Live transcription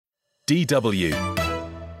DW.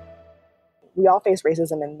 We all face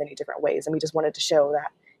racism in many different ways, and we just wanted to show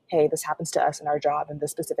that, hey, this happens to us in our job in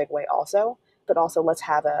this specific way also, but also let's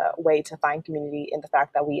have a way to find community in the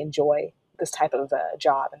fact that we enjoy this type of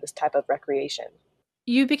job and this type of recreation.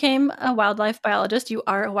 You became a wildlife biologist. You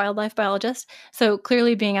are a wildlife biologist. So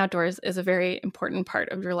clearly being outdoors is a very important part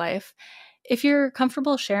of your life. If you're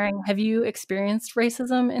comfortable sharing, have you experienced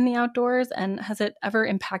racism in the outdoors, and has it ever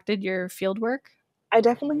impacted your fieldwork? I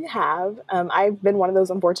definitely have. I've been one of those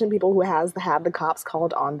unfortunate people who has had the cops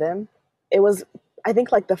called on them. It was, I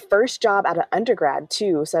think, like the first job out of undergrad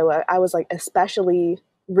too. So I was like especially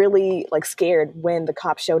really like scared when the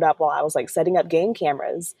cops showed up while I was like setting up game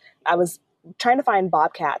cameras. I was trying to find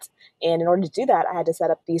bobcats, and in order to do that, I had to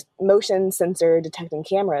set up these motion sensor detecting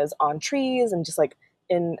cameras on trees and just like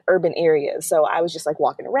in urban areas. So I was just like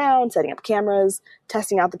walking around, setting up cameras,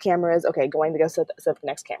 testing out the cameras. Okay, going to go set up the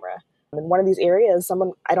next camera. In one of these areas,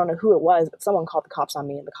 someone, I don't know who it was, but someone called the cops on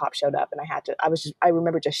me, and the cops showed up, and I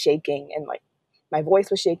remember just shaking, and like my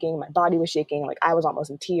voice was shaking, my body was shaking, like I was almost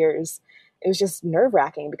in tears. It was just nerve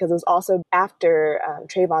wracking because it was also after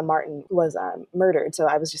Trayvon Martin was murdered. So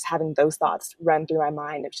I was just having those thoughts run through my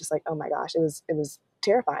mind. It was just like, oh my gosh, it was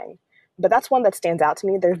terrifying. But that's one that stands out to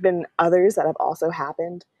me. There's been others that have also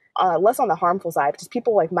happened, less on the harmful side, just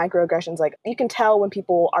people like microaggressions. Like you can tell when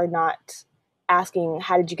people are not asking,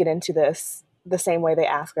 how did you get into this, the same way they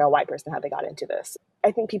ask a white person how they got into this.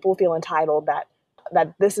 I think people feel entitled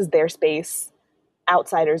that this is their space.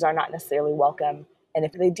 Outsiders are not necessarily welcome. And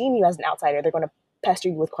if they deem you as an outsider, they're going to pester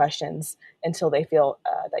you with questions until they feel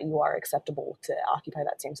that you are acceptable to occupy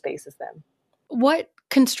that same space as them. What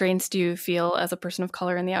constraints do you feel as a person of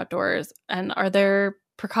color in the outdoors? And are there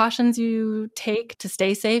precautions you take to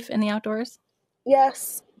stay safe in the outdoors?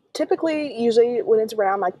 Yes. Typically, usually when it's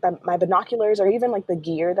around like my binoculars or even like the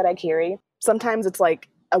gear that I carry, sometimes it's like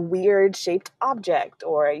a weird shaped object,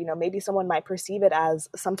 or, you know, maybe someone might perceive it as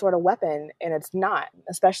some sort of weapon and it's not,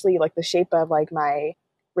 especially like the shape of like my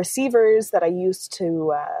receivers that I use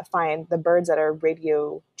to find the birds that are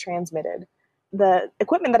radio transmitted. The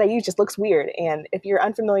equipment that I use just looks weird. And if you're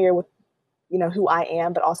unfamiliar with, you know, who I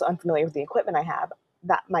am, but also unfamiliar with the equipment I have,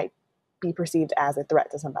 that might be perceived as a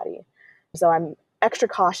threat to somebody. So I'm extra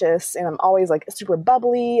cautious, and I'm always like super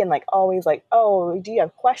bubbly and like always like, oh, do you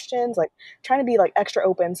have questions? Like trying to be like extra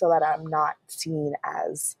open so that I'm not seen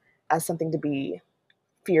as something to be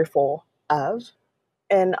fearful of.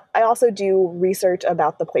 And I also do research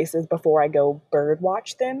about the places before I go bird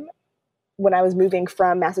watch them. When I was moving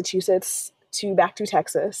from Massachusetts back to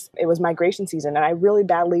Texas, it was migration season, and I really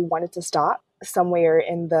badly wanted to stop somewhere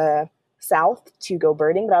in the South to go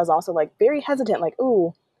birding, but I was also like very hesitant, like,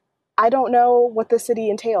 ooh, I don't know what the city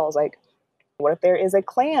entails. Like, what if there is a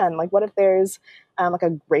Klan? Like, what if there's like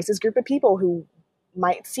a racist group of people who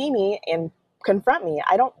might see me and confront me?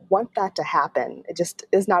 I don't want that to happen. It just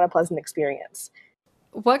is not a pleasant experience.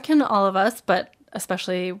 What can all of us, but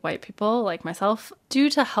especially white people like myself, do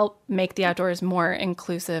to help make the outdoors more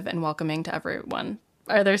inclusive and welcoming to everyone?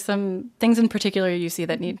 Are there some things in particular you see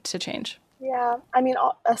that need to change? Yeah, I mean,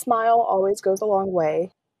 a smile always goes a long way.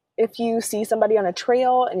 If you see somebody on a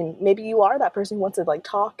trail and maybe you are that person who wants to like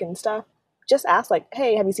talk and stuff, just ask like,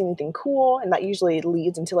 hey, have you seen anything cool? And that usually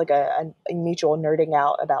leads into like a mutual nerding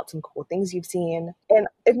out about some cool things you've seen. And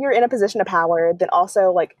if you're in a position of power, then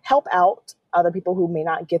also like help out other people who may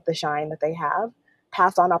not get the shine that they have,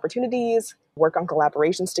 pass on opportunities, work on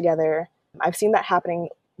collaborations together. I've seen that happening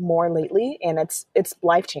more lately, and it's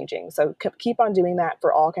life-changing. So keep on doing that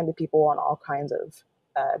for all kinds of people on all kinds of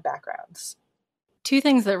backgrounds. Two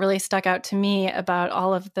things that really stuck out to me about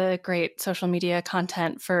all of the great social media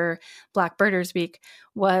content for Black Birders Week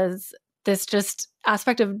was this just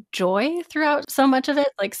aspect of joy throughout so much of it,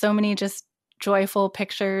 like so many just joyful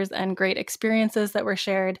pictures and great experiences that were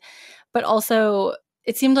shared. But also,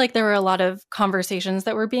 it seemed like there were a lot of conversations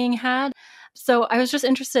that were being had. So I was just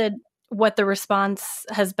interested what the response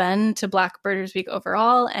has been to Black Birders Week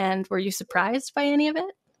overall, and were you surprised by any of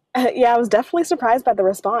it? Yeah, I was definitely surprised by the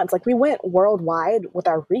response. Like we went worldwide with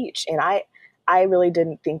our reach, and I really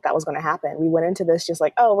didn't think that was going to happen. We went into this just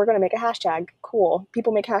like, oh, we're going to make a hashtag. Cool.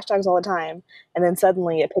 People make hashtags all the time. And then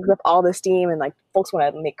suddenly it picks up all this steam, and like folks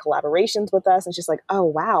want to make collaborations with us. It's just like, oh,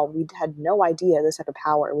 wow, we had no idea this type of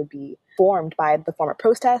power would be formed by the form of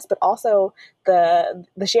protest, but also the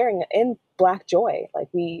sharing in Black joy. Like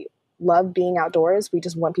we love being outdoors. We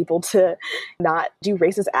just want people to not do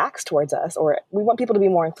racist acts towards us, or we want people to be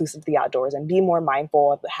more inclusive of the outdoors and be more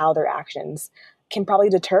mindful of how their actions can probably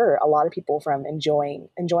deter a lot of people from enjoying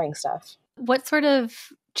stuff. What sort of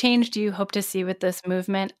change do you hope to see with this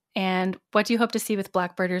movement, and what do you hope to see with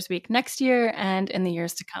Black Birders Week next year and in the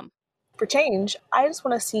years to come? For change, I just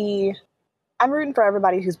want to see, I'm rooting for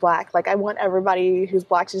everybody who's Black. Like, I want everybody who's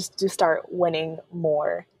Black just to start winning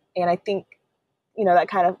more. And I think, that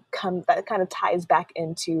kind of ties back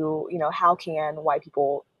into, how can white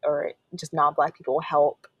people or just non-Black people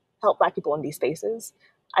help Black people in these spaces.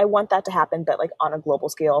 I want that to happen, but like on a global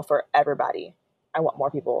scale for everybody. I want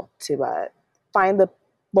more people to find the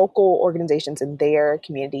local organizations in their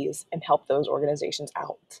communities and help those organizations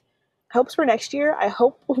out. Hopes for next year, I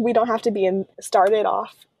hope we don't have to be started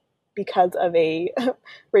off because of a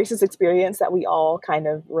racist experience that we all kind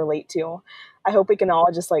of relate to. I hope we can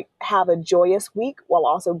all just like have a joyous week while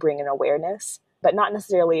also bringing awareness, but not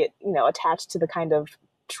necessarily, attached to the kind of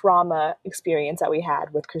trauma experience that we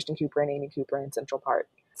had with Christian Cooper and Amy Cooper in Central Park.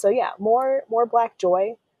 So yeah, more Black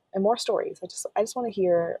joy and more stories. I just want to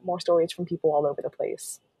hear more stories from people all over the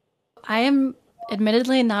place. I am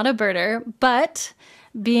admittedly not a birder, but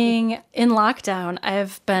being in lockdown,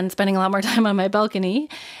 I've been spending a lot more time on my balcony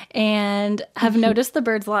and have noticed the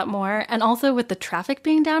birds a lot more. And also with the traffic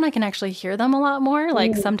being down, I can actually hear them a lot more,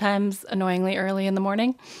 like sometimes annoyingly early in the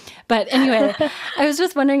morning. But anyway, I was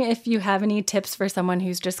just wondering if you have any tips for someone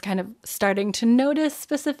who's just kind of starting to notice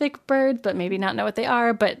specific birds, but maybe not know what they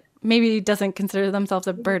are, but maybe doesn't consider themselves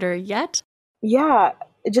a birder yet. Yeah.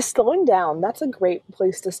 Just slowing down, that's a great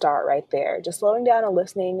place to start right there. Just slowing down and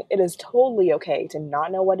listening. It is totally okay to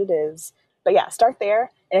not know what it is. But yeah, start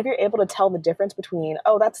there. And if you're able to tell the difference between,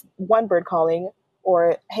 oh, that's one bird calling,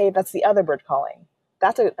 or hey, that's the other bird calling,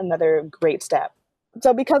 that's another great step.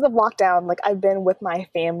 So because of lockdown, like I've been with my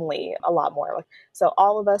family a lot more. So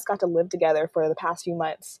all of us got to live together for the past few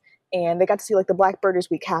months, and they got to see like the Black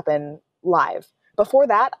Birders Week happen live. Before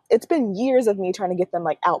that, it's been years of me trying to get them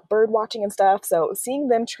like out bird watching and stuff. So seeing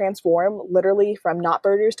them transform literally from not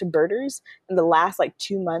birders to birders in the last like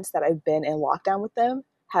 2 months that I've been in lockdown with them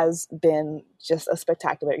has been just a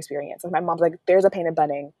spectacular experience. Like my mom's like, there's a painted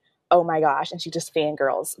bunting. Oh my gosh. And she just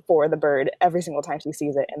fangirls for the bird every single time she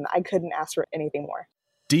sees it. And I couldn't ask for anything more.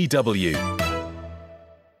 DW